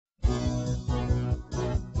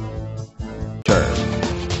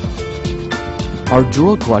Our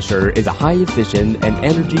jaw crusher is a high-efficient and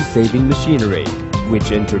energy-saving machinery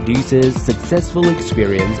which introduces successful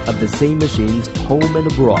experience of the same machines home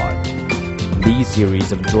and abroad. These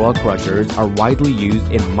series of jaw crushers are widely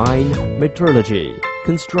used in mine, metallurgy,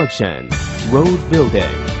 construction, road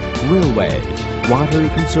building, railway, water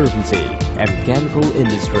conservancy, and mechanical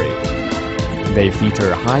industry. They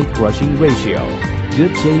feature high crushing ratio,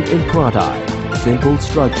 good shape and product, simple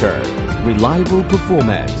structure, reliable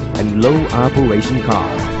performance, and low operation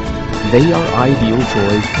cost. They are ideal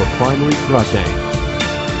choice for primary crushing.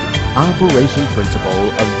 Operation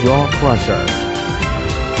principle of jaw crusher.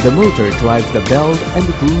 The motor drives the belt and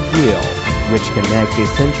the groove wheel, which connect the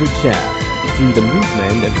centric shaft. Through the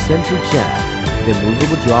movement of centric shaft, the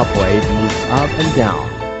movable jaw plate moves up and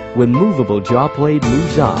down. When movable jaw plate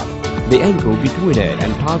moves up, the angle between it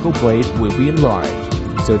and toggle plate will be enlarged,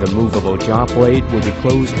 so the movable jaw plate will be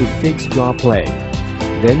close to fixed jaw plate.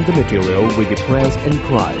 Then the material will be pressed and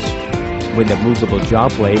crushed. When the movable jaw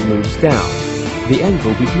plate moves down, the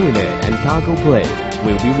angle between it and toggle plate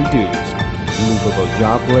will be reduced. Movable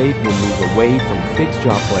jaw plate will move away from fixed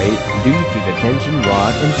jaw plate due to the tension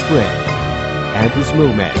rod and spring. At this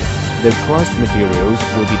moment, the crushed materials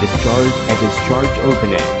will be discharged at discharge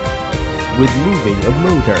opening. With moving of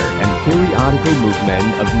motor and periodical movement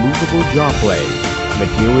of movable jaw plate,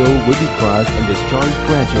 material will be crushed and discharged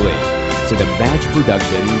gradually, so the batch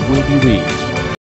production will be reached.